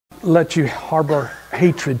let you harbor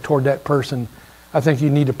hatred toward that person, I think you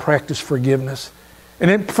need to practice forgiveness.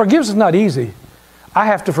 And forgiveness is not easy. I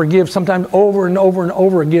have to forgive sometimes over and over and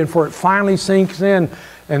over again before it finally sinks in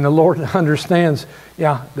and the Lord understands,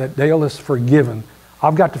 yeah, that Dale is forgiven.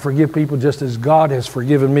 I've got to forgive people just as God has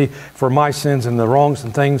forgiven me for my sins and the wrongs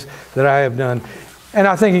and things that I have done. And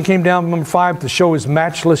I think he came down, number 5, to show his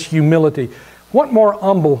matchless humility. What more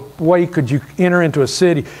humble way could you enter into a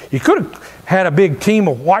city? You could have had a big team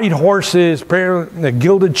of white horses, a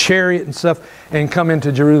gilded chariot and stuff, and come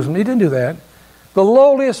into Jerusalem. He didn't do that. The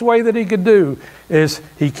lowliest way that he could do is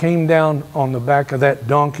he came down on the back of that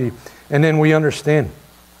donkey. And then we understand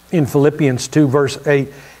in Philippians 2 verse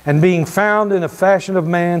 8, and being found in the fashion of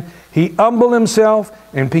man, he humbled himself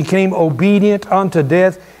and became obedient unto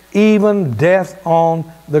death, even death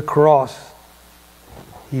on the cross.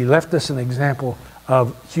 He left us an example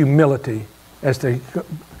of humility.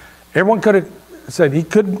 Everyone could have said he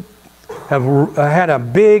could have had a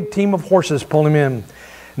big team of horses pull him in.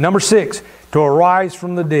 Number 6, to arise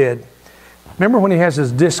from the dead. Remember when he has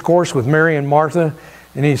his discourse with Mary and Martha,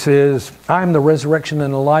 and he says, I am the resurrection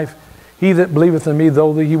and the life. He that believeth in me,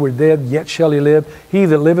 though he were dead, yet shall he live. He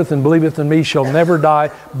that liveth and believeth in me shall never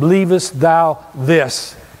die. Believest thou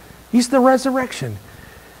this? He's the resurrection.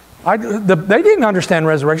 They didn't understand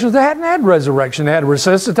resurrection. They hadn't had resurrection. They had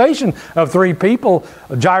resuscitation of 3 people.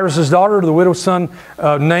 Jairus' daughter, the widow's son,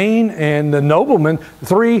 Nain, and the nobleman.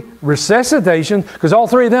 3 resuscitation, because all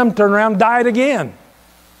 3 of them turned around and died again.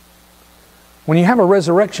 When you have a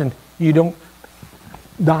resurrection, you don't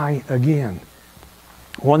die again.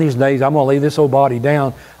 One of these days, I'm going to lay this old body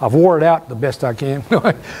down. I've wore it out the best I can.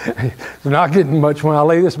 It's not getting much when I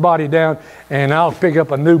lay this body down, and I'll pick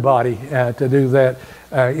up a new body to do that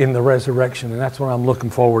in the resurrection. And that's what I'm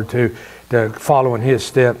looking forward to following his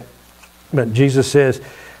step. But Jesus says,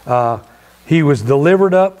 he was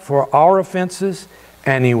delivered up for our offenses,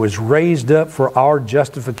 and he was raised up for our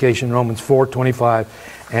justification, Romans 4:25.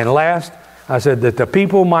 And last, I said that the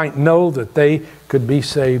people might know that they could be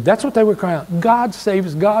saved. That's what they were crying out. God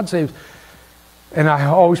saves, God saves. And I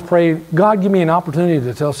always pray, God, give me an opportunity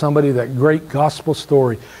to tell somebody that great gospel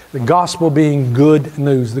story. The gospel being good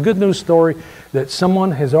news. The good news story that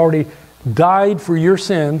someone has already died for your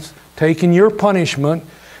sins, taken your punishment,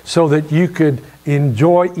 so that you could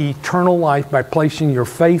enjoy eternal life by placing your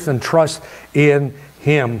faith and trust in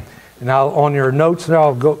Him. And on your notes now,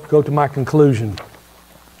 I'll go to my conclusion.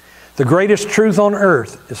 The greatest truth on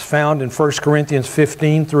earth is found in 1 Corinthians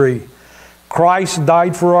 15:3. Christ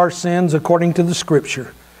died for our sins according to the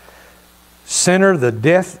Scripture. Sinner, the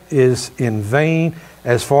death is in vain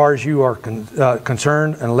as far as you are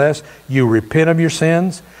concerned unless you repent of your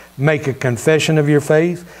sins, make a confession of your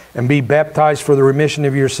faith, and be baptized for the remission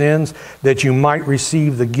of your sins, that you might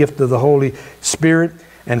receive the gift of the Holy Spirit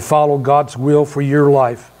and follow God's will for your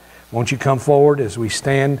life. Won't you come forward as we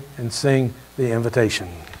stand and sing the invitation?